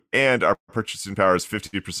and our purchasing power is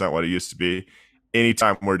 50% what it used to be.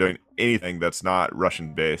 Anytime we're doing anything that's not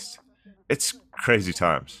Russian based, it's crazy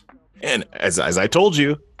times. And as I told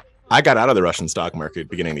you, I got out of the Russian stock market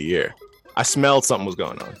beginning of the year. I smelled something was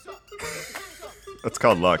going on. That's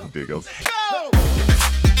called luck, Deagles.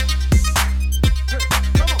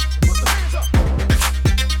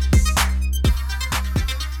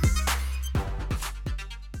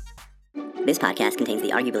 This podcast contains the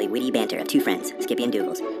arguably witty banter of two friends, Skippy and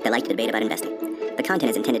Dougals, that like to debate about investing. The content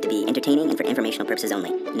is intended to be entertaining and for informational purposes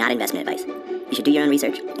only, not investment advice. You should do your own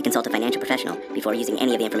research and consult a financial professional before using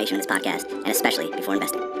any of the information in this podcast, and especially before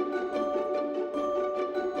investing.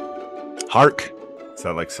 Hark.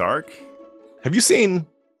 Sound like Sark? Have you seen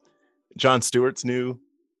Jon Stewart's new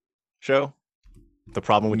show? The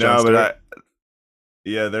Problem with Jon Stewart?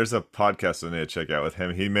 Yeah, there's a podcast I need to check out with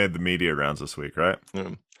him. He made the media rounds this week, right?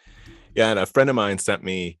 Yeah, and a friend of mine sent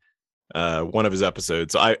me one of his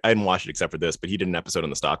episodes. So I didn't watch it except for this, but he did an episode on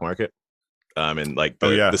the stock market and like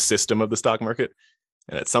the system of the stock market.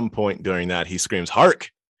 And at some point during that, he screams "Hark!"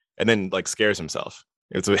 and then like scares himself.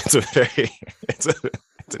 It's an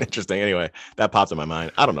interesting. Anyway, that popped in my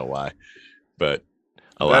mind. I don't know why, but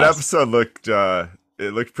alas. That episode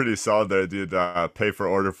looked pretty solid. They did pay for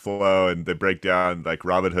order flow, and they break down like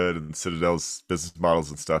Robinhood and Citadel's business models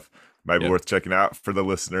and stuff. Might be worth checking out for the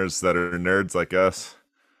listeners that are nerds like us.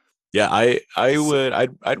 Yeah,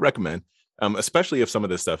 I'd recommend, especially if some of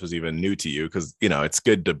this stuff is even new to you, because it's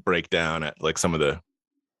good to break down at like some of the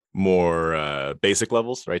more basic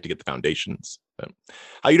levels, right, to get the foundations. But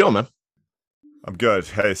how you doing, man? I'm good.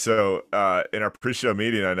 Hey, so in our pre-show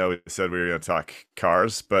meeting, I know we said we were going to talk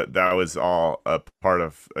cars, but that was all a part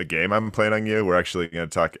of a game I'm playing on you. We're actually going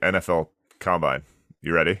to talk NFL Combine.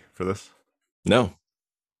 You ready for this? No.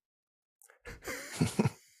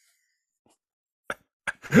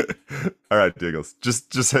 All right, Diggles.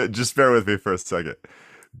 Just bear with me for a second.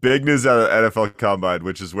 Big news out of NFL Combine,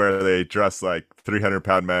 which is where they dress like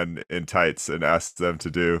 300-pound men in tights and ask them to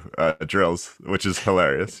do drills, which is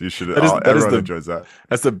hilarious. You should. Everyone enjoys that.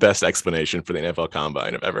 That's the best explanation for the NFL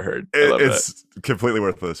Combine I've ever heard. It's completely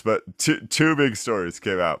worthless. But two big stories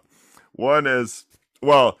came out. One was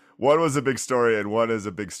a big story, and one is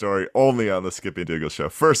a big story only on the Skippy and Dougal show.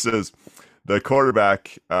 First is the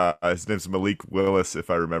quarterback, his name's Malik Willis, if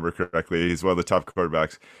I remember correctly. He's one of the top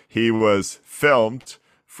quarterbacks. He was filmed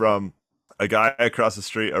from a guy across the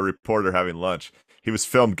street, a reporter having lunch. He was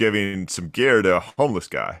filmed giving some gear to a homeless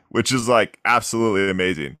guy, which is like absolutely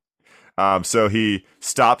amazing. So he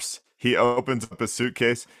stops, he opens up a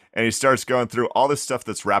suitcase, and he starts going through all this stuff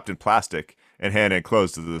that's wrapped in plastic and handing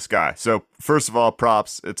clothes to this guy. So first of all,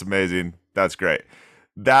 props. It's amazing. That's great.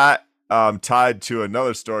 That tied to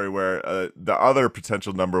another story where the other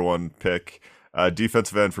potential number one pick,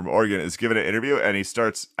 defensive end from Oregon, is given an interview, and he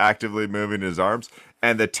starts actively moving his arms,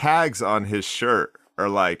 and the tags on his shirt are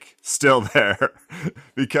like still there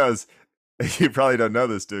because you probably don't know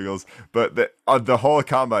this, Dougals, but the whole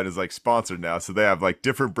combine is like sponsored now. So they have like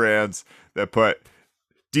different brands that put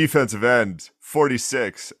defensive end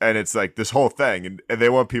 46, and it's like this whole thing, and they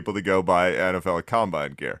want people to go buy NFL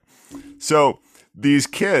Combine gear. So these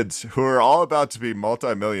kids who are all about to be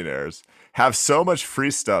multimillionaires have so much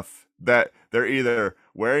free stuff that they're either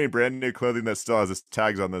wearing brand new clothing that still has its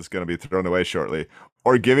tags on that's going to be thrown away shortly,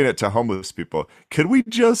 or giving it to homeless people.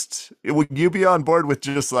 Would you be on board with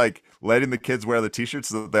just like letting the kids wear the t-shirts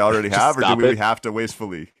that they already have, or do we have to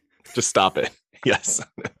wastefully? Just stop it. Yes.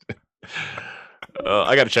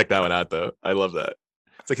 I got to check that one out though. I love that.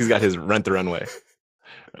 It's like he's got his Rent the Runway.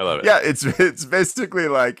 I love it. Yeah, it's basically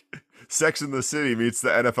like Sex and the City meets the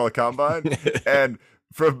NFL Combine. And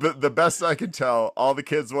from the best I can tell, all the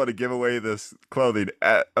kids want to give away this clothing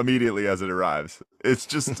immediately as it arrives. It's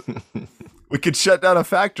just, we could shut down a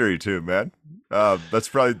factory too, man. That's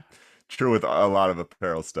probably true with a lot of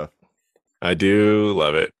apparel stuff. I do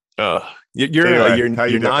love it. Oh, you're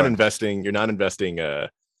not investing. You're not investing.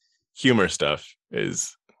 Humor stuff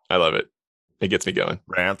I love it. It gets me going.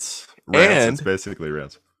 Rants. It's basically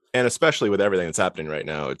rants. And especially with everything that's happening right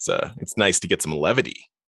now, it's nice to get some levity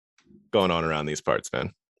going on around these parts,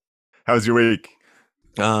 man. How's your week?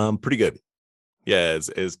 Pretty good. Yeah,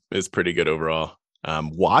 it's pretty good overall.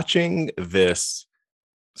 Watching this,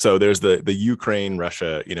 so there's the Ukraine,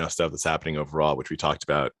 Russia, stuff that's happening overall, which we talked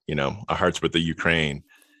about, our hearts with the Ukraine,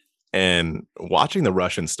 and watching the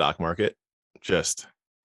Russian stock market just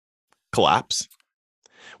collapse,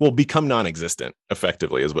 become non-existent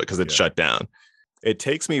effectively, is what, because it's shut down. It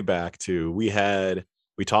takes me back to, we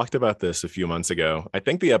talked about this a few months ago. I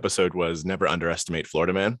think the episode was Never Underestimate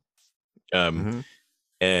Florida Man.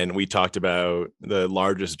 And we talked about the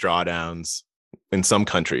largest drawdowns in some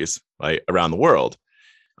countries, right, around the world.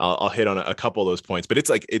 I'll hit on a couple of those points, but it's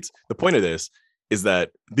the point of this is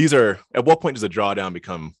that these are, at what point does a drawdown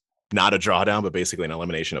become not a drawdown, but basically an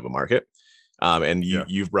elimination of a market? And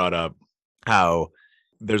you've brought up how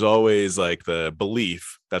there's always like the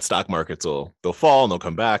belief that stock markets they'll fall and they'll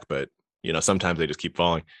come back, but sometimes they just keep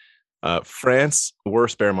falling. France,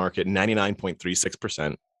 worst bear market,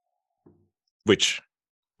 99.36%, which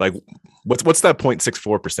like what's that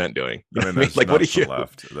 0.64% doing? I mean, like what are you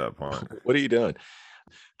left at that point? What are you doing?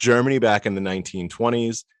 Germany back in the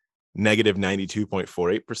 1920s, negative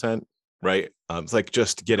 92.48%, right? It's like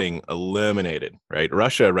just getting eliminated, right?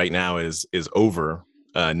 Russia right now is over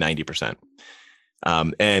 90%.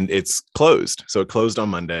 And it's closed. So it closed on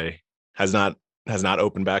Monday, has not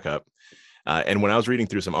opened back up. And when I was reading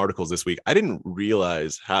through some articles this week, I didn't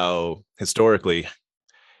realize how historically,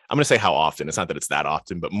 I'm going to say how often, it's not that it's that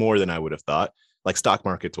often, but more than I would have thought, like stock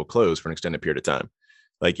markets will close for an extended period of time.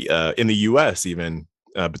 Like in the US, even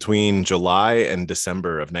between July and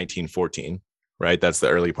December of 1914, right? That's the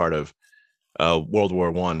early part of World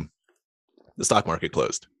War I, the stock market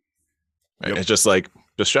closed. Right? Yep. It's just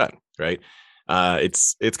shut, right?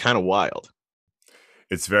 It's kind of wild.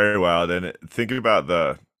 It's very wild. And think about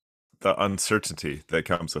the uncertainty that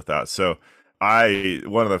comes with that. So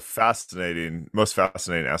one of the most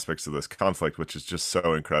fascinating aspects of this conflict, which is just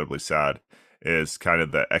so incredibly sad, is kind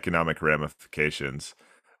of the economic ramifications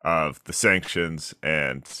of the sanctions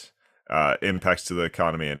and impacts to the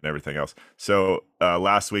economy and everything else. So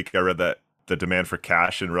last week I read that the demand for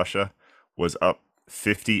cash in Russia was up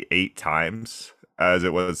 58 times as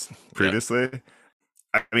it was previously. Yeah.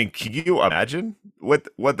 I mean, can you imagine what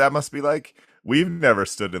that must be like? We've never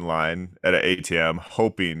stood in line at an ATM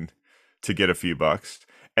hoping to get a few bucks.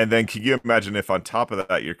 And then can you imagine if on top of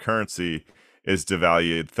that, your currency is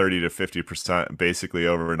devalued 30 to 50% basically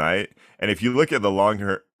overnight? And if you look at the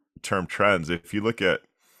longer term trends, if you look at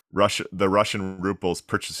the Russian ruble's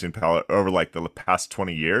purchasing power over like the past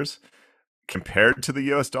 20 years compared to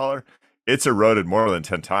the US dollar, it's eroded more than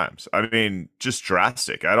 10 times. I mean, just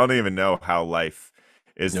drastic. I don't even know how life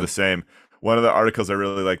is the same. One of the articles I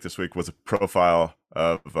really liked this week was a profile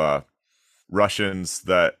of Russians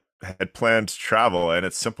that had planned to travel, and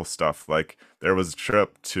it's simple stuff. Like there was a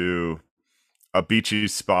trip to a beachy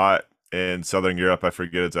spot in Southern Europe, I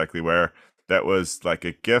forget exactly where, that was like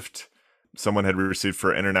a gift someone had received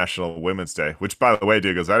for International Women's Day, which, by the way,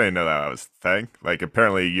 dude goes, I didn't know that was a thing. Like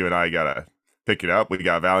apparently you and I gotta pick it up. We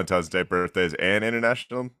got Valentine's Day, birthdays, and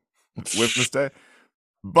International Women's Day.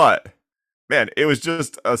 But man, it was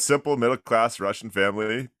just a simple middle-class Russian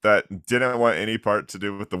family that didn't want any part to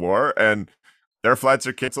do with the war, and their flights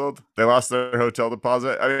are canceled. They lost their hotel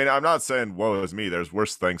deposit. I mean, I'm not saying woe is me. There's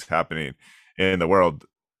worse things happening in the world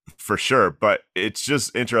for sure, but it's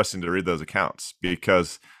just interesting to read those accounts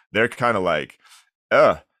because they're kind of like,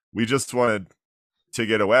 we just wanted to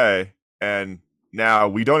get away, and now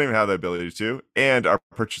we don't even have the ability to, and our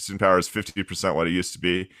purchasing power is 50% what it used to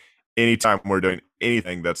be. Anytime we're doing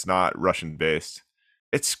anything that's not Russian based,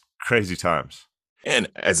 it's crazy times. And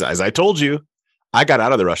as I told you, I got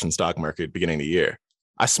out of the Russian stock market beginning of the year.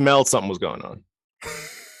 I smelled something was going on.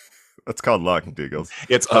 That's called luck, Deagles.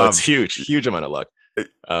 It's huge amount of luck.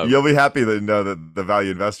 You'll be happy to know that the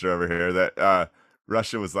value investor over here that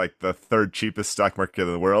Russia was like the third cheapest stock market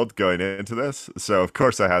in the world going into this. So of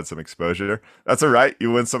course I had some exposure. That's all right.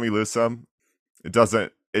 You win some, you lose some. It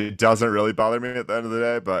doesn't really bother me at the end of the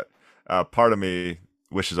day, but part of me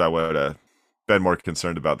wishes I would have been more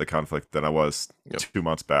concerned about the conflict than I was 2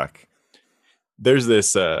 months back. There's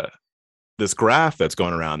this graph that's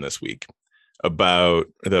going around this week about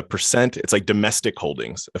the percent. It's like domestic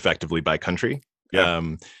holdings effectively by country,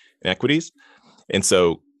 equities. And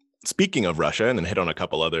so speaking of Russia, and then hit on a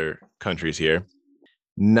couple other countries here,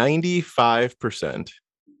 95%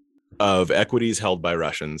 of equities held by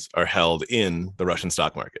Russians are held in the Russian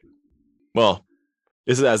stock market. Well,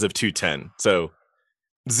 this is as of 2/10, so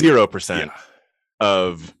 0%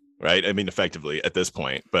 of, right? I mean, effectively at this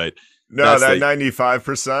point, but no, that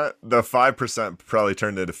 95%, the 5% probably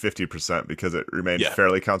turned into 50% because it remained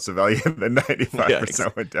fairly constant value, and the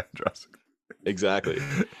 95% went down drastically. Exactly.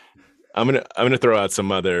 I'm gonna throw out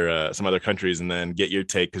some other countries and then get your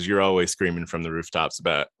take because you're always screaming from the rooftops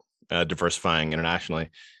about diversifying internationally.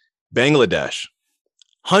 Bangladesh,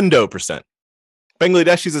 100%.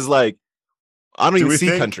 Bangladeshis is like, I don't even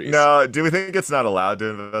see countries. No, do we think it's not allowed to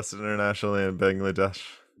invest internationally in Bangladesh?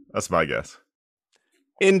 That's my guess.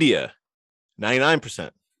 India,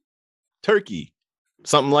 99%. Turkey,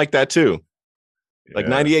 something like that too. Like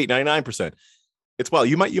 98, 99%. It's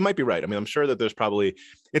you might be right. I mean, I'm sure that there's probably,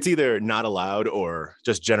 it's either not allowed or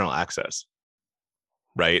just general access.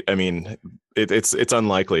 right? I mean, it's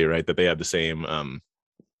unlikely, right, that they have the same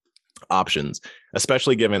options,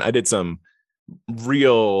 especially given I did some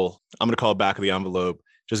real, I'm going to call it back of the envelope,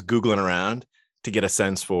 just Googling around to get a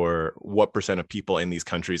sense for what percent of people in these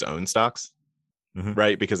countries own stocks,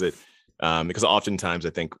 right? Because because oftentimes I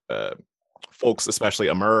think folks, especially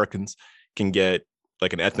Americans, can get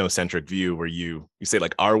like an ethnocentric view where you say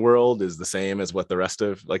like our world is the same as what the rest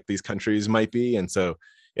of like these countries might be. And so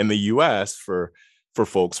in the US, for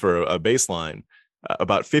folks, for a baseline,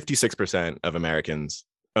 about 56% of Americans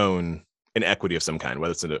own an equity of some kind,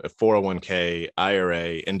 whether it's a 401k,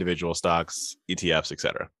 IRA, individual stocks, ETFs,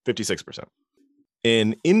 etc. 56%.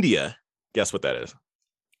 In India, guess what that is?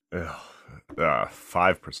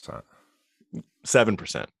 5%.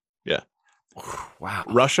 7%. Yeah. Wow.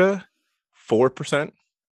 Russia, 4%.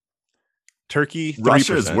 Turkey, 3%.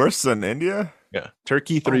 Russia is worse than India? Yeah.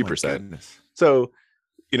 Turkey, 3%. So,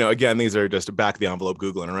 again, these are just back of the envelope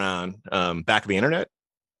Googling around. Back of the internet,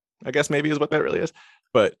 I guess maybe is what that really is.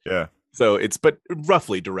 But yeah. So but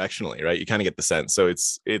roughly directionally, right? You kind of get the sense. So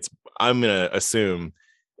it's I'm going to assume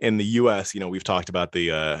in the US, we've talked about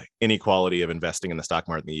the inequality of investing in the stock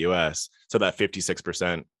market in the US. So that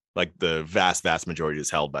 56%, like the vast majority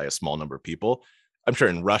is held by a small number of people. I'm sure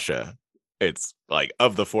in Russia, it's like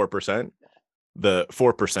of the 4%, the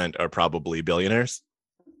 4% are probably billionaires,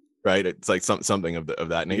 right? It's like something of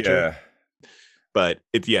that nature. Yeah. But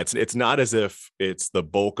it's not as if it's the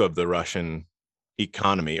bulk of the Russian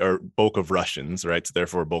economy or bulk of Russians, right? So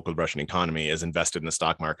therefore, bulk of the Russian economy is invested in the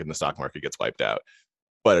stock market, and the stock market gets wiped out.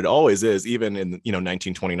 But it always is. Even in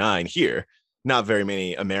 1929 here, not very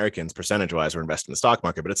many Americans percentage-wise were invested in the stock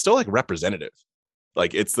market, but it's still like representative.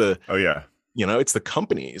 Like it's the it's the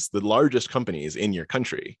companies, the largest companies in your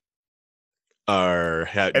country don't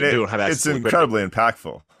have access. It's incredibly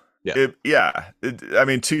impactful. Yeah. I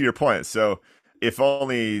mean, to your point, so if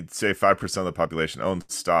only say 5% of the population owns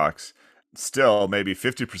stocks, still maybe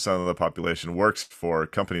 50% of the population works for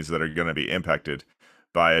companies that are going to be impacted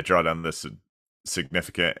by a drawdown this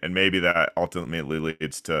significant, and maybe that ultimately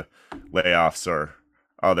leads to layoffs or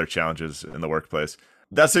other challenges in the workplace.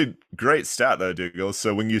 That's a great stat though, Dougal.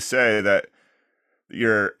 So when you say that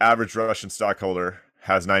your average Russian stockholder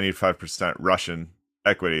has 95% Russian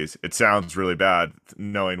equities, it sounds really bad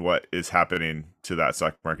knowing what is happening to that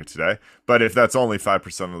stock market today. But if that's only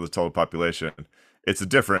 5% of the total population, it's a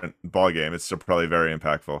different ballgame. It's still probably very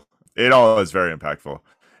impactful. It all is very impactful.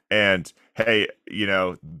 And hey,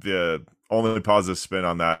 the only positive spin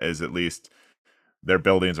on that is at least their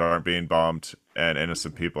buildings aren't being bombed and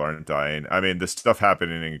innocent people aren't dying. I mean, the stuff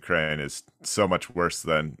happening in Ukraine is so much worse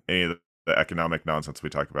than any of the economic nonsense we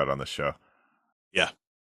talk about on this show.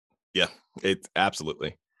 Yeah, it's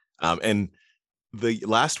absolutely. And the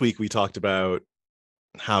last week we talked about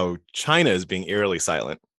how China is being eerily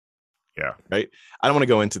silent. Yeah. Right. I don't want to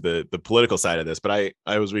go into the political side of this, but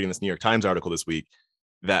I was reading this New York Times article this week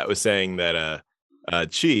that was saying that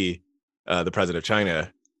Xi, the president of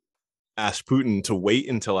China, asked Putin to wait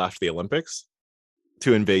until after the Olympics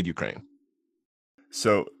to invade Ukraine.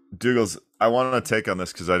 So, Douglas, I want to take on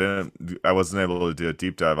this because I wasn't able to do a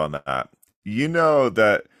deep dive on that. You know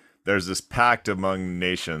that there's this pact among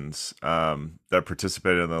nations that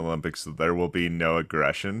participated in the Olympics that there will be no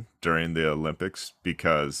aggression during the Olympics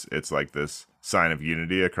because it's like this sign of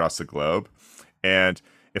unity across the globe. And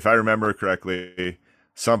if I remember correctly,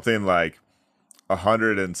 something like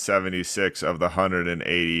 176 of the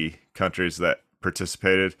 180 countries that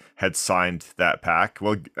participated had signed that pact.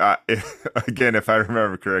 Well, again, if I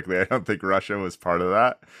remember correctly, I don't think Russia was part of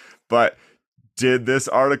that. But did this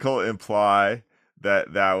article imply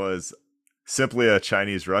that was simply a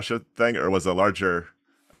Chinese-Russia thing, or was a larger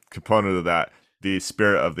component of that the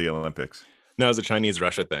spirit of the Olympics? No, it was a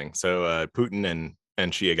Chinese-Russia thing. So Putin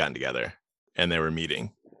and Xi had gotten together, and they were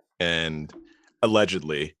meeting. And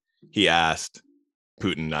allegedly, he asked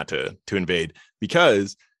Putin not to invade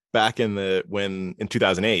because back in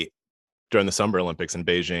 2008, during the Summer Olympics in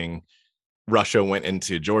Beijing, Russia went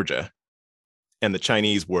into Georgia, and the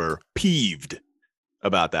Chinese were peeved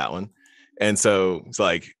about that one. And so it's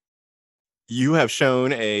like, you have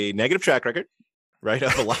shown a negative track record, right,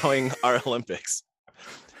 of allowing our Olympics.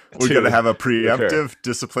 We're going to have a preemptive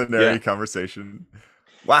disciplinary conversation.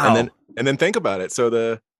 Wow. And then think about it. So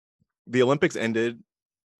the Olympics ended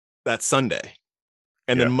that Sunday.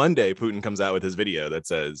 And then Monday, Putin comes out with his video that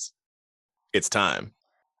says, it's time.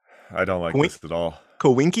 I don't like this at all.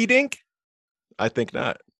 Coinky dink? I think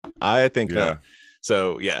not. Not.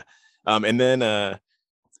 So, yeah. And then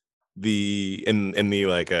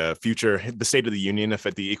future, the State of the Union, if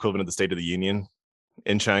at the equivalent of the State of the Union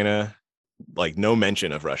in China, like no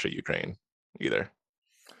mention of Russia, Ukraine either.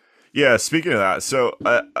 Yeah, speaking of that, so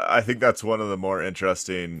I think that's one of the more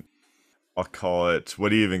interesting. I'll call it. What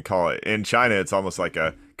do you even call it? In China, it's almost like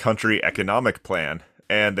a country economic plan,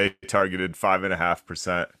 and they targeted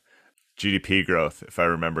 5.5% GDP growth, if I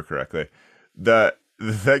remember correctly. The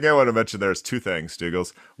thing I want to mention there is two things,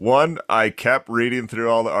 Dougals. One, I kept reading through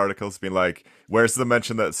all the articles, being like, "Where's the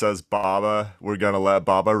mention that says Baba? We're gonna let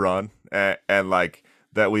Baba run," and like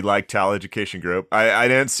that we like Tal Education Group. I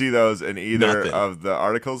didn't see those in either Nothing. of the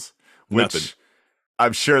articles, Nothing. which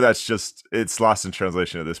I'm sure that's just it's lost in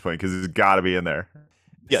translation at this point because it's got to be in there.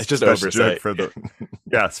 Yeah, it's just Special joke oversight. for the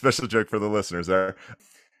yeah, special joke for the listeners there.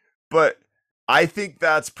 But I think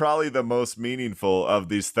that's probably the most meaningful of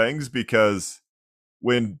these things because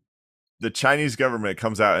when the Chinese government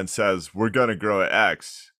comes out and says we're going to grow at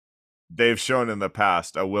X, they've shown in the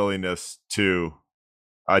past a willingness to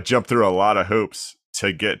jump through a lot of hoops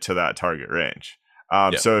to get to that target range.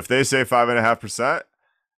 Yeah. So if they say 5.5%,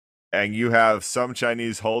 and you have some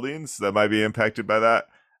Chinese holdings that might be impacted by that,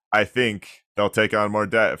 I think they'll take on more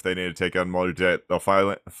debt. If they need to take on more debt,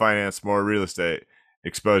 they'll finance more real estate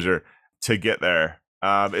exposure to get there.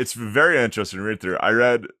 It's very interesting to read through. I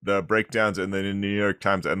read the breakdowns in the New York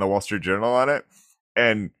Times and the Wall Street Journal on it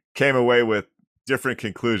and came away with different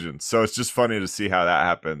conclusions. So it's just funny to see how that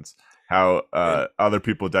happens, how other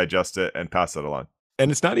people digest it and pass it along.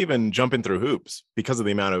 And it's not even jumping through hoops because of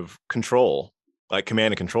the amount of control, like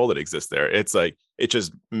command and control that exists there. It's like it's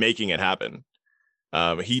just making it happen.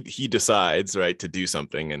 He decides, right, to do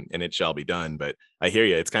something and it shall be done. But I hear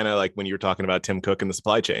you. It's kind of like when you were talking about Tim Cook and the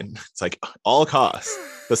supply chain. It's like all costs,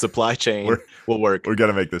 the supply chain will work. We're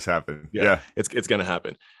gonna make this happen. Yeah. It's gonna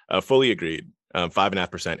happen. Fully agreed.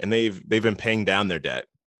 5.5%, and they've been paying down their debt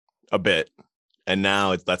a bit, and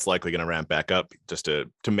now that's likely going to ramp back up just to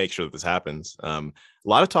make sure that this happens. A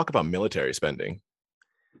lot of talk about military spending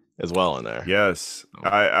as well in there. Yes,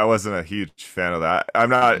 I wasn't a huge fan of that. I'm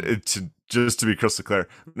not, just to be crystal clear,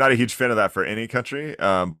 I'm not a huge fan of that for any country,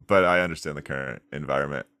 but I understand the current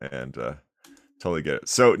environment and totally get it.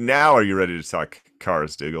 So now are you ready to talk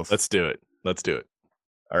cars, Dougals? Let's do it.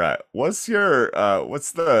 All right. What's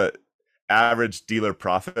the average dealer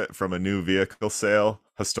profit from a new vehicle sale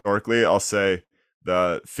historically? I'll say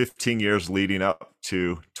the 15 years leading up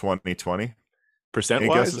to 2020. Percent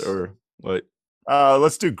wise or what?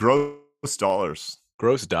 Let's do gross dollars.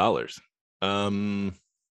 Gross dollars. $6,000.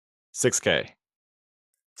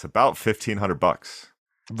 It's about $1,500.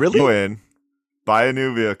 Really? Go in, buy a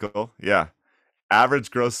new vehicle. Yeah.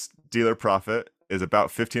 Average gross dealer profit is about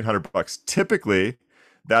 $1,500. Typically,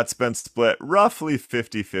 that's been split roughly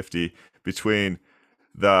 50-50 between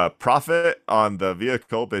the profit on the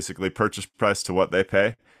vehicle, basically purchase price to what they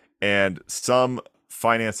pay, and some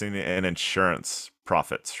financing and insurance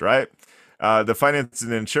profits, right? The finance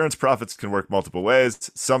and insurance profits can work multiple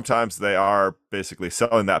ways. Sometimes they are basically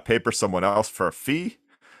selling that paper someone else for a fee.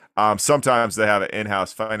 Sometimes they have an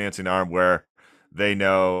in-house financing arm where they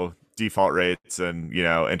know default rates and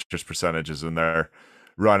interest percentages, and they're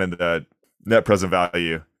running the net present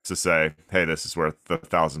value to say, hey, this is worth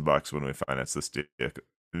 $1,000 when we finance this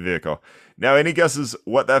vehicle. Now, any guesses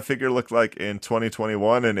what that figure looked like in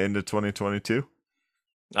 2021 and into 2022?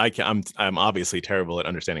 I'm obviously terrible at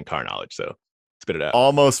understanding car knowledge, so spit it out.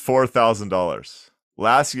 Almost $4,000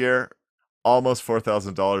 last year. Almost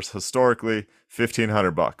 $4,000 historically.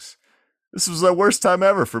 $1,500. This was the worst time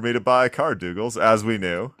ever for me to buy a car, Dougals, as we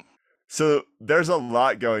knew. So there's a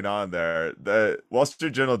lot going on there. The Wall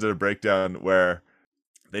Street Journal did a breakdown where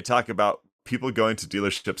they talk about people going to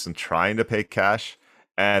dealerships and trying to pay cash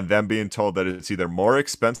and them being told that it's either more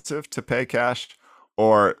expensive to pay cash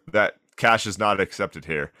or that cash is not accepted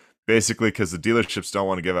here, basically because the dealerships don't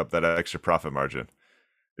want to give up that extra profit margin.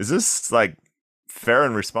 Is this like fair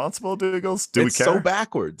and responsible, Dougals? Do we care? So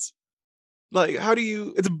backwards. Like, how do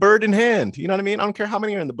you? It's a bird in hand. You know what I mean? I don't care how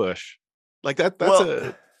many are in the bush. Like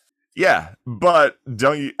that. Yeah, but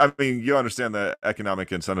don't you? I mean, you understand the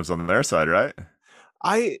economic incentives on their side, right?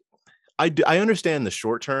 I understand the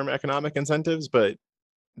short-term economic incentives, but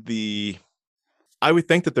I would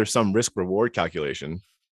think that there's some risk reward calculation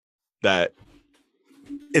that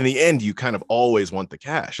in the end you kind of always want the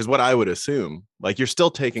cash is what I would assume. Like you're still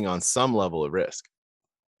taking on some level of risk.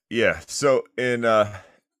 Yeah. So in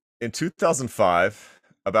 2005,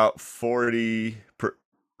 about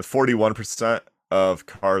 41% of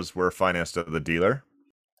cars were financed at the dealer,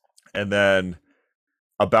 and then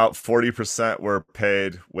about 40% were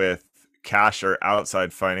paid with cash or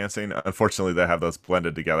outside financing. Unfortunately, they have those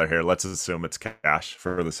blended together here. Let's assume it's cash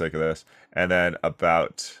for the sake of this. And then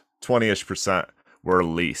about 20-ish% were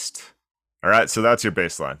leased. All right, so that's your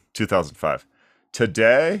baseline, 2005.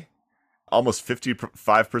 Today, almost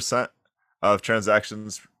 55% of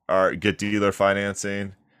transactions get dealer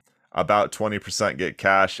financing, about 20% get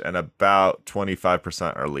cash, and about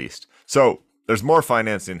 25% are leased. So there's more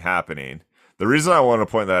financing happening. The reason I want to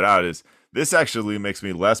point that out is this actually makes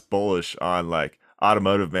me less bullish on like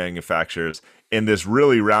automotive manufacturers in this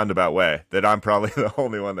really roundabout way that I'm probably the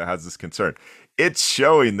only one that has this concern. It's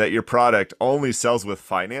showing that your product only sells with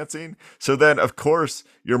financing. So then, of course,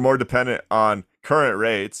 you're more dependent on current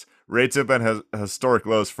rates. Rates have been historic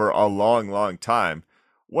lows for a long, long time.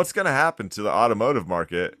 What's going to happen to the automotive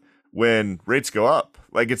market when rates go up?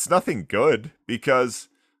 Like, it's nothing good because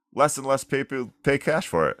less and less people pay cash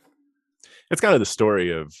for it. It's kind of the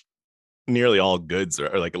story of nearly all goods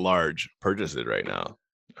are like large purchases right now.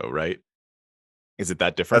 Oh, right. Is it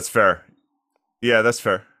that different? That's fair. Yeah, that's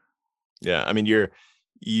fair. Yeah, I mean,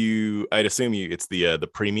 I'd assume it's the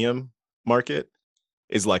premium market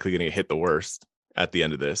is likely going to hit the worst at the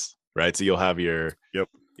end of this, right? So you'll have your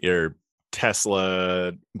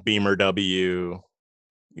Tesla, Beamer W,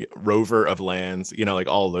 Rover of Lands, like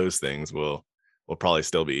all those things will probably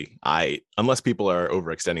still be unless people are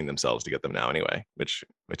overextending themselves to get them now anyway, which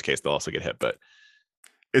case they'll also get hit. But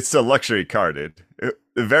it's a luxury car, dude.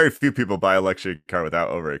 Very few people buy a luxury car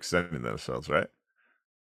without overextending themselves, right?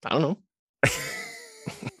 I don't know.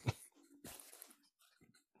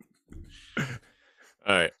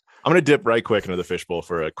 All right, I'm gonna dip right quick into the fishbowl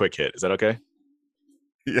for a quick hit. Is that okay?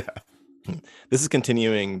 Yeah. This is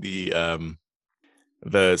continuing the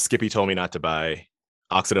Skippy told me not to buy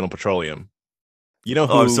Occidental Petroleum. You know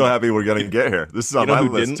who? I'm so happy we're gonna get here. This is on my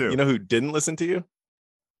list too. You know who didn't listen to you?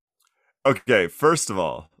 Okay, first of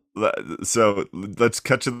all, so let's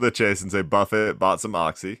cut to the chase and say Buffett bought some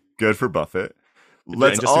Oxy. Good for Buffett.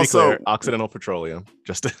 Let's just also to be clear, Occidental Petroleum.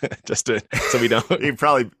 Just to so we don't. He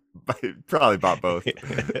probably bought both.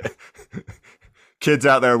 Kids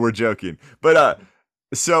out there, we're joking, but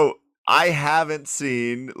so I haven't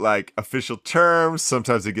seen like official terms.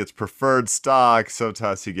 Sometimes he gets preferred stock.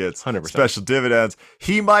 Sometimes he gets 100%. Special dividends.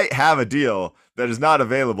 He might have a deal that is not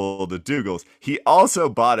available to Dougals. He also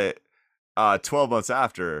bought it 12 months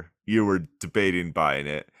after you were debating buying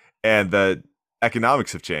it, and the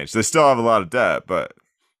economics have changed. They still have a lot of debt, but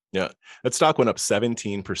yeah, that stock went up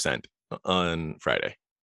 17% on Friday.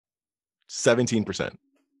 17%.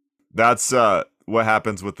 That's what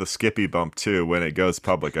happens with the Skippy bump too when it goes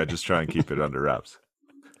public. I just try and keep it under wraps.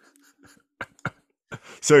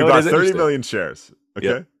 So he bought 30 million shares. Okay.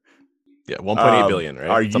 Yep. Yeah, 1.8 billion, right?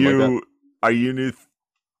 Are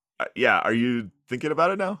you thinking about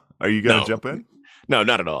it now? Are you going to jump in? No,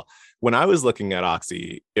 not at all. When I was looking at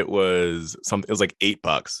Oxy, it was like $8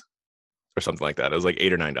 or something like that. It was like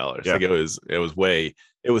 $8 or $9. Yeah. Like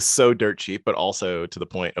it was so dirt cheap, but also to the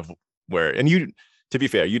point of where, and you, to be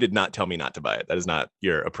fair, you did not tell me not to buy it. That is not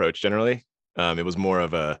your approach generally. It was more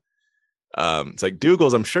of a, it's like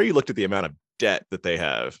Dougals, I'm sure you looked at the amount of debt that they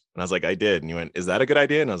have. And I was like, I did. And you went, is that a good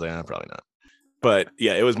idea? And I was like, probably not. But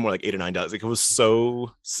yeah, it was more like $8 or $9. Like it was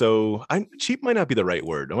so cheap might not be the right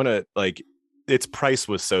word. I want to like, its price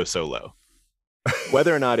was so low.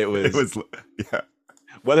 Whether or not it was,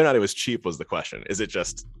 whether or not it was cheap was the question. Is it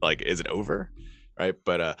just like, is it over? Right.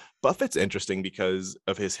 But Buffett's interesting because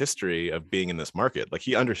of his history of being in this market. Like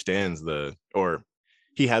he understands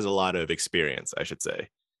he has a lot of experience, I should say,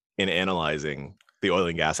 in analyzing the oil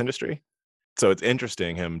and gas industry. So it's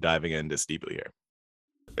interesting him diving into steeply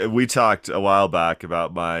here. We talked a while back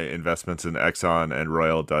about my investments in Exxon and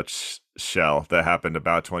Royal Dutch Shell that happened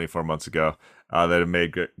about 24 months ago that have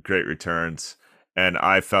made great returns. And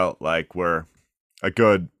I felt like we're a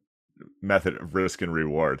good method of risk and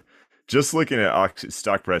reward. Just looking at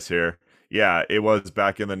stock price here, yeah, it was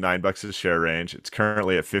back in the $9 a share range. It's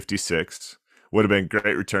currently at 56. Would have been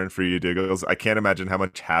great return for you, Dougals. I can't imagine how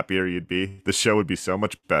much happier you'd be. The show would be so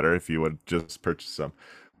much better if you would just purchase some.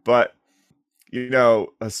 But,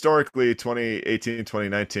 historically, 2018,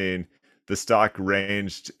 2019, the stock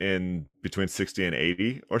ranged in between 60 and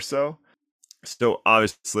 80 or so. So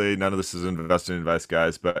obviously, none of this is investing advice,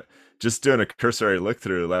 guys, but just doing a cursory look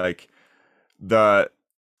through, like the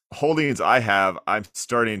holdings I have, I'm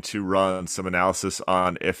starting to run some analysis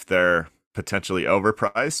on if they're potentially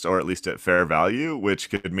overpriced or at least at fair value, which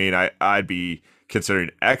could mean I'd be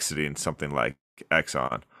considering exiting something like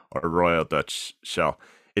Exxon or Royal Dutch Shell.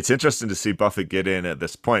 It's interesting to see Buffett get in at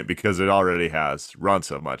this point because it already has run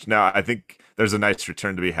so much. Now, I think there's a nice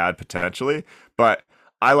return to be had potentially, but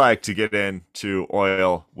I like to get into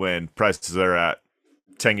oil when prices are at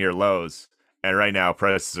 10-year lows, and right now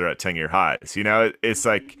prices are at 10-year highs. It's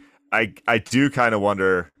like I do kind of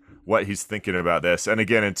wonder what he's thinking about this. And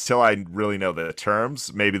again, until I really know the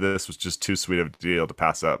terms, maybe this was just too sweet of a deal to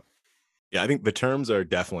pass up. Yeah, I think the terms are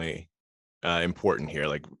definitely important here.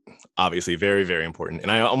 Like, obviously, very, very important.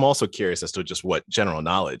 And I'm also curious as to just what general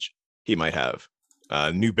knowledge he might have.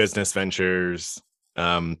 New business ventures,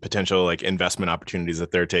 potential like investment opportunities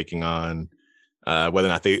that they're taking on, whether or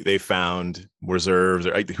not they found reserves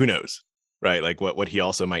or who knows, right? Like what he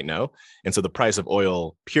also might know. And so the price of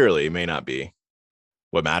oil purely may not be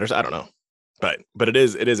what matters. I don't know, but it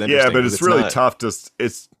is Yeah, interesting but because it's it's really not. tough to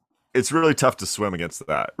it's really tough to swim against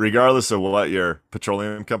that, regardless of what your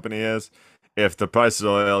petroleum company is. If the price of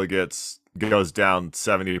oil goes down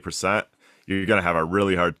 70%, you're gonna have a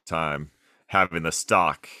really hard time having the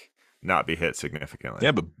stock not be hit significantly.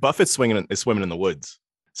 Yeah, but Buffett's is swimming in the woods,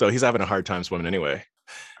 so he's having a hard time swimming anyway.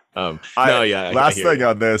 I No, yeah, I last hear thing you.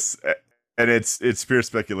 on this, and it's pure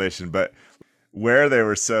speculation, but where they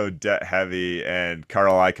were so debt heavy and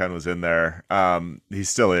Carl Icahn was in there, he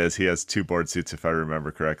still is. He has two board seats, if I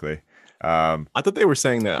remember correctly. Um, I thought they were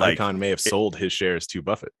saying that like Icon may have sold his shares to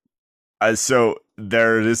Buffett. so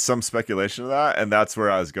there is some speculation of that, and that's where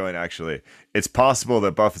I was going. Actually, it's possible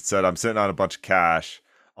that Buffett said, "I'm sitting on a bunch of cash.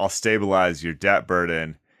 I'll stabilize your debt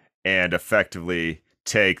burden, and effectively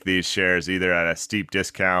take these shares either at a steep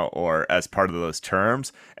discount or as part of those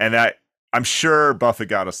terms." And that I'm sure Buffett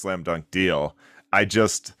got a slam dunk deal. I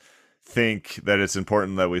just think that it's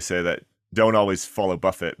important that we say that don't always follow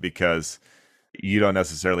Buffett because you don't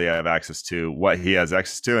necessarily have access to what he has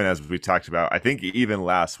access to. And as we talked about, I think even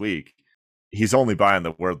last week, he's only buying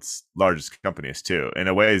the world's largest companies too. In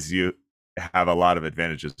a ways, you have a lot of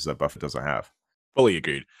advantages that Buffett doesn't have. Fully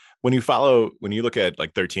agreed. When you look at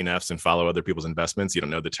like 13Fs and follow other people's investments, you don't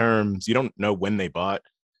know the terms, you don't know when they bought,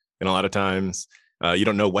 and a lot of times you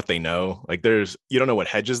don't know what they know. Like you don't know what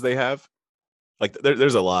hedges they have. Like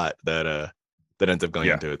there's a lot that ends up going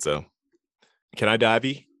Yeah. into it. So can I dive?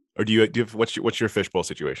 Or do you have what's your fishbowl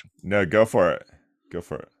situation? No, go for it. Go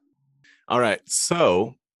for it. All right.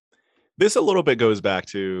 So this a little bit goes back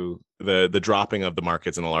to the dropping of the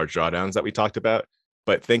markets and the large drawdowns that we talked about,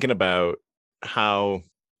 but thinking about how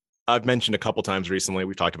I've mentioned a couple times recently,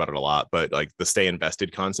 we've talked about it a lot, but like the stay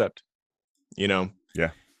invested concept, you know,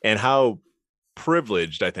 Yeah. and how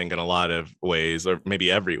privileged I think in a lot of ways, or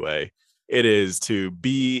maybe every way, it is to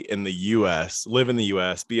be in the US, live in the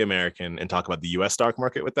US, be American, and talk about the US stock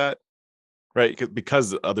market with that, right?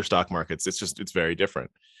 Because other stock markets, it's very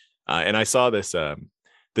different. And I saw this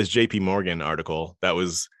JP Morgan article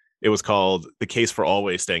it was called "The Case for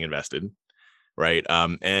Always Staying Invested," right?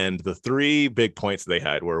 And the three big points they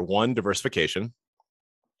had were: one, diversification.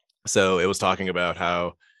 So it was talking about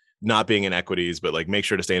how not being in equities, but like make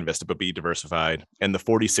sure to stay invested, but be diversified. And the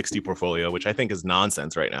 40-60 portfolio, which I think is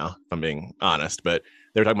nonsense right now, if I'm being honest, but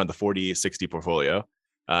they're talking about the 40-60 portfolio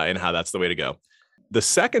and how that's the way to go. The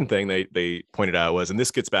second thing they pointed out was, and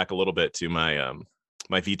this gets back a little bit to my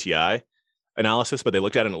VTI analysis, but they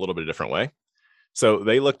looked at it in a little bit different way. So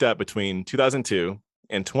they looked at between 2002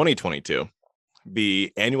 and 2022,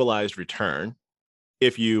 the annualized return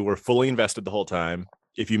if you were fully invested the whole time,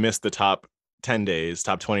 if you missed the top 10 days,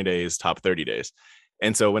 top 20 days, top 30 days.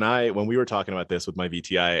 And so when we were talking about this with my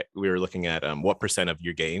VTI, we were looking at what percent of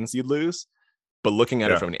your gains you'd lose, but looking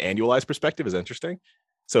at it from an annualized perspective is interesting.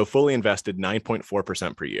 So fully invested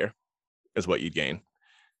 9.4% per year is what you'd gain.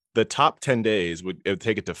 The top 10 days it would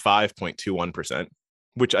take it to 5.21%,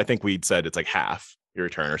 which I think we'd said it's like half your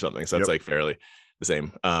return or something. So that's like fairly the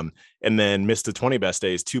same. And then missed the 20 best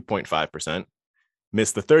days, 2.5%,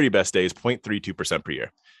 missed the 30 best days, 0.32% per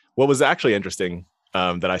year. What was actually interesting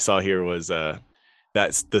that I saw here was that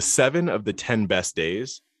the 7 of the 10 best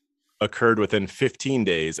days occurred within 15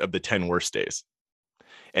 days of the 10 worst days.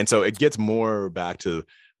 And so it gets more back to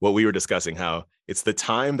what we were discussing, how it's the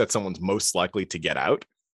time that someone's most likely to get out,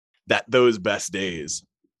 that those best days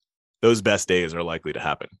are likely to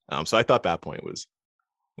happen. So I thought that point was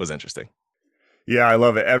interesting. Yeah, I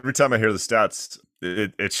love it. Every time I hear the stats,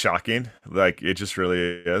 it's shocking. Like it just really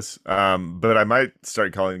is. But I might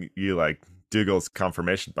start calling you like Dougal's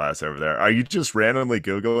confirmation bias over there. Are you just randomly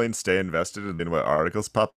Googling stay invested and then what articles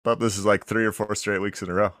pop up? This is like 3 or 4 straight weeks in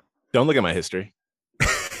a row. Don't look at my history.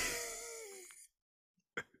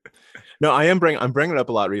 No, I'm bringing it up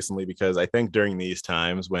a lot recently because I think during these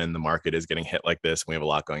times when the market is getting hit like this, and we have a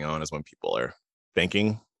lot going on, is when people are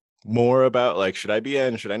thinking more about like, should I be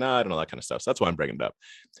in, should I not, and all that kind of stuff. So that's why I'm bringing it up.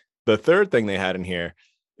 The third thing they had in here,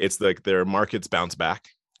 it's like their markets bounce back,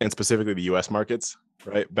 and specifically the US markets,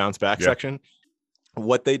 right? Bounce back section.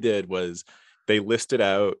 What they did was they listed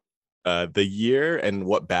out the year and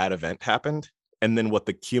what bad event happened, and then what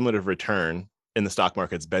the cumulative return in the stock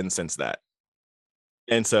market's been since that.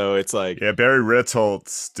 And so it's like, yeah, Barry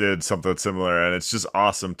Ritholtz did something similar, and it's just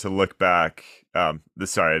awesome to look back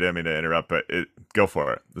Sorry, I didn't mean to interrupt, but go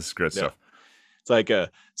for it. This is great stuff. It's like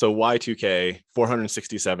so Y2K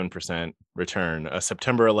 467% return.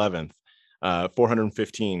 September 11th,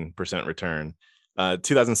 415% return.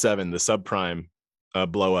 2007, the subprime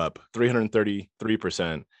blow up,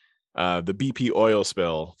 333%. The BP oil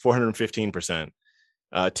spill, 415%.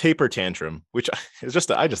 Taper tantrum, which is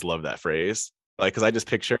I just love that phrase. Like, because I just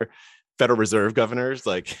picture Federal Reserve governors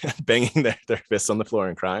like banging their fists on the floor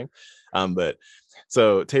and crying. But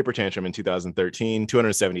so taper tantrum in 2013,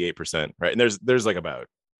 278%, right? And there's like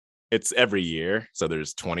it's every year. So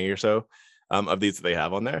there's 20 or so of these that they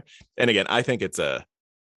have on there. And again, I think it's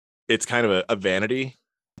kind of a vanity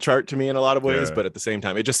chart to me in a lot of ways, but at the same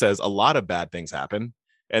time, it just says a lot of bad things happen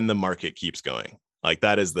and the market keeps going. Like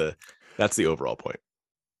that's the overall point.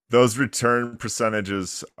 Those return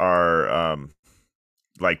percentages are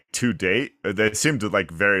like to date. They seem to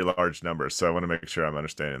like very large numbers. So I want to make sure I'm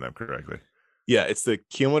understanding them correctly. Yeah, it's the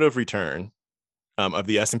cumulative return of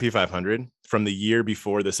the S&P 500 from the year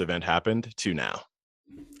before this event happened to now.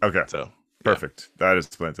 Okay. So perfect. Yeah. That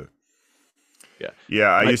explains it. Yeah. Yeah.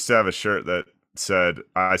 I used to have a shirt that said,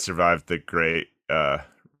 I survived the great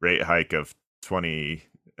rate hike of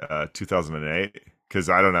 2008. Because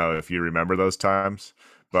I don't know if you remember those times,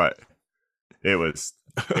 but it was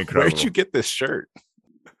incredible. Where'd you get this shirt?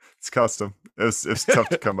 It's custom. It was tough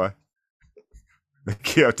to come by.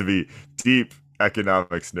 You have to be deep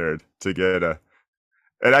economics nerd to get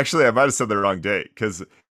and actually I might have said the wrong date because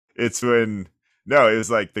it's it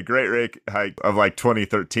was like the great rate hike of like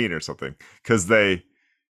 2013 or something, because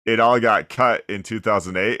it all got cut in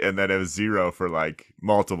 2008 and then it was zero for like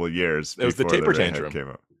multiple years. It was the taper tantrum came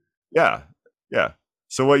up. Yeah.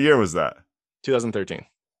 So what year was that? 2013.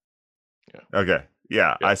 Yeah. Okay.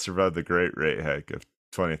 Yeah. I survived the great rate hike of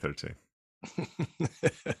 2013.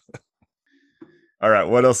 All right.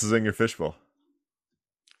 What else is in your fishbowl?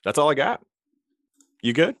 That's all I got.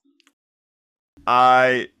 You good?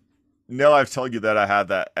 I know I've told you that I had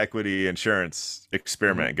that equity insurance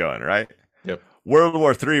experiment going, right? Yep. World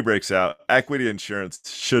War III breaks out. Equity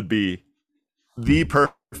insurance should be the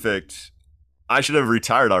perfect. I should have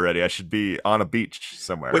retired already. I should be on a beach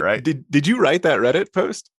somewhere, right? Did you write that Reddit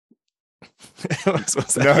post? No.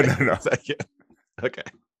 Okay.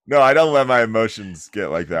 No, I don't let my emotions get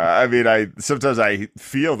like that. I mean, sometimes I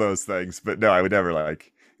feel those things, but no, I would never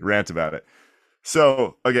like rant about it.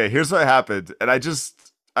 So, okay, here's what happened. And I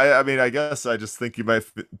guess I just think you might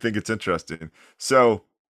think it's interesting. So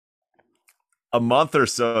a month or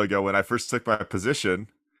so ago, when I first took my position,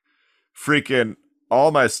 freaking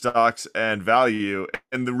all my stocks and value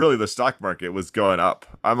and really the stock market was going up.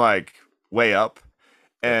 I'm like way up.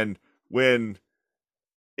 And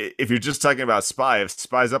if you're just talking about SPY, if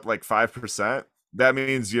SPY's up like 5%, that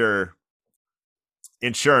means your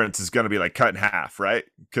insurance is going to be like cut in half, right?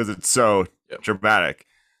 Because it's so dramatic.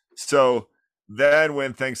 So then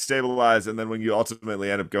when things stabilize and then when you ultimately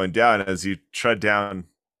end up going down, as you tread down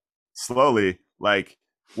slowly, like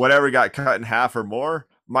whatever got cut in half or more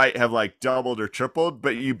might have like doubled or tripled,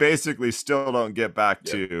 but you basically still don't get back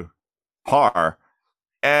to par.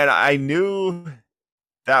 And I knew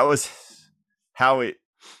that was how it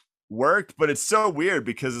worked, but it's so weird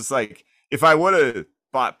because it's like if I would have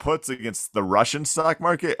bought puts against the Russian stock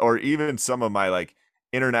market or even some of my like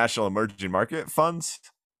international emerging market funds,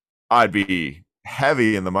 I'd be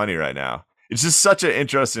heavy in the money right now. It's just such an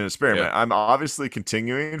interesting experiment. Yeah. I'm obviously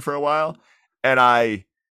continuing for a while, and I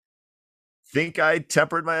think I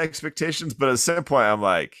tempered my expectations, but at some point I'm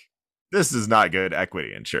like, this is not good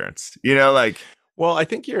equity insurance. You know, like, well, I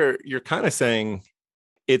think you're kind of saying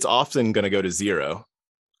it's often going to go to zero,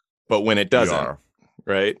 but when it doesn't,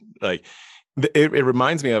 right? Like it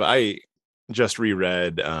reminds me of, I just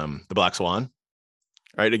reread The Black Swan,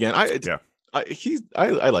 right? Again,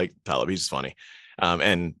 I like Taleb. He's just funny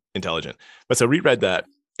and intelligent. But so reread that,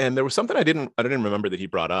 and there was something I didn't remember that he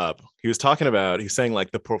brought up. He's saying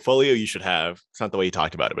like the portfolio you should have, it's not the way he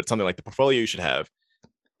talked about it, but something like the portfolio you should have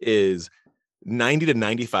is 90 to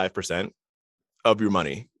 95% of your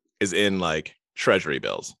money is in like treasury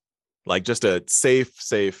bills, like just a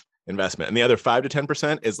safe investment. And the other 5 to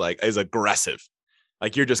 10% is aggressive.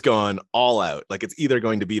 Like you're just going all out. Like it's either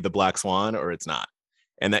going to be the Black Swan or it's not.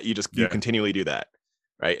 And that you continually do that.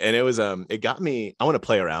 Right. And it was, it got me, I want to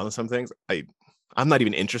play around with some things. I'm not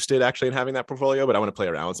even interested actually in having that portfolio, but I want to play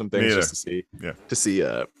around with some things just to see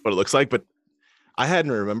what it looks like. But I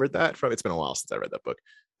hadn't remembered that it's been a while since I read that book,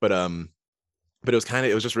 but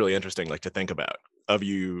it was just really interesting, like to think about of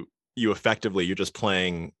you effectively, you're just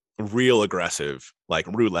playing real aggressive, like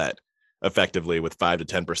roulette effectively with 5 to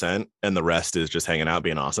 10%. And the rest is just hanging out,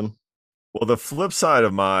 being awesome. Well, the flip side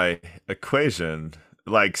of my equation,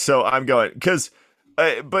 like, so I'm going because,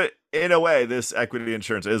 but in a way, this equity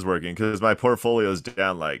insurance is working because my portfolio is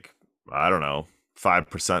down like I don't know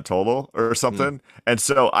 5% total or something, and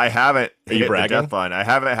so I haven't Are you hit the bragging? death line. I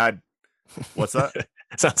haven't had what's that?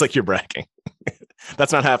 Sounds like you're bragging.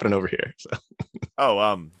 That's not happening over here. So.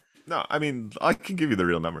 Oh, no, I mean I can give you the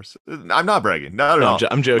real numbers. I'm not bragging, not at No, all.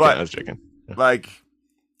 I'm joking. But I was joking. like,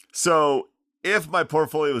 so if my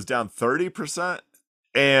portfolio was down 30%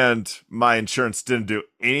 and my insurance didn't do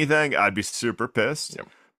anything, I'd be super pissed. Yep.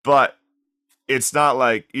 But it's not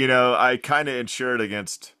like, I kind of insured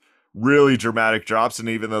against really dramatic drops. And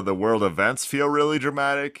even though the world events feel really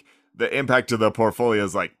dramatic, the impact to the portfolio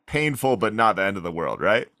is like painful, but not the end of the world,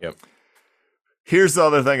 right? Yep. Here's the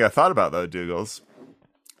other thing I thought about though, Dougals.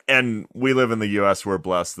 And we live in the US, we're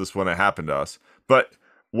blessed. This wouldn't happen to us. But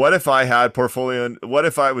what if I had what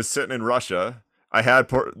if I was sitting in Russia? I had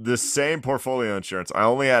this same portfolio insurance. I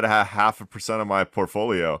only had 0.5% of my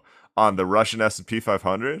portfolio on the Russian S&P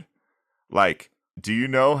 500. Like, do you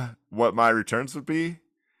know what my returns would be?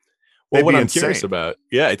 Well, They'd what be I'm insane. curious about,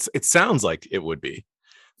 it sounds like it would be.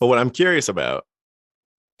 But what I'm curious about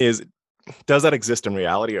is, does that exist in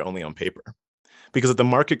reality or only on paper? Because if the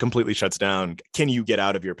market completely shuts down, can you get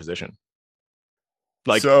out of your position?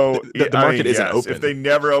 Like, so the market isn't yes, open. If they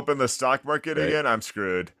never open the stock market Right. again, I'm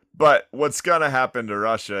screwed. But what's going to happen to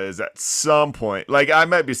Russia is at some point, like I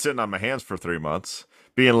might be sitting on my hands for 3 months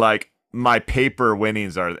being like, my paper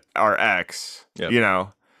winnings are X,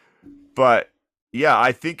 Yep. But yeah,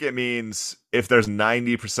 I think it means if there's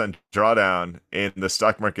 90% drawdown in the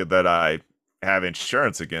stock market that I have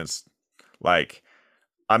insurance against, like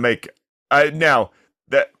now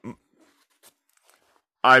that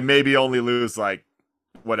I maybe only lose like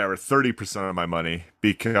whatever 30% of my money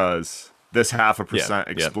because this 0.5%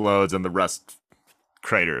 explodes and the rest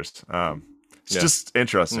craters. It's just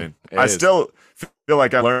interesting. I still feel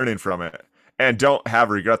like I'm learning from it and don't have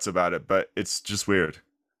regrets about it, but it's just weird.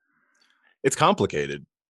 It's complicated.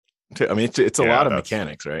 I mean, it's a lot of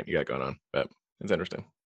mechanics, right? You got going on, but it's interesting.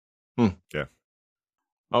 Yeah.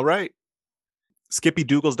 All right.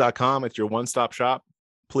 SkippyDougals.com. It's your one-stop shop.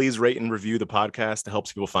 Please rate and review the podcast. It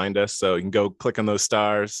helps people find us. So you can go click on those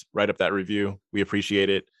stars, write up that review. We appreciate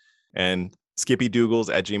it. And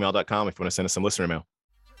SkippyDougals@gmail.com if you want to send us some listener mail.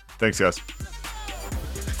 Thanks, guys.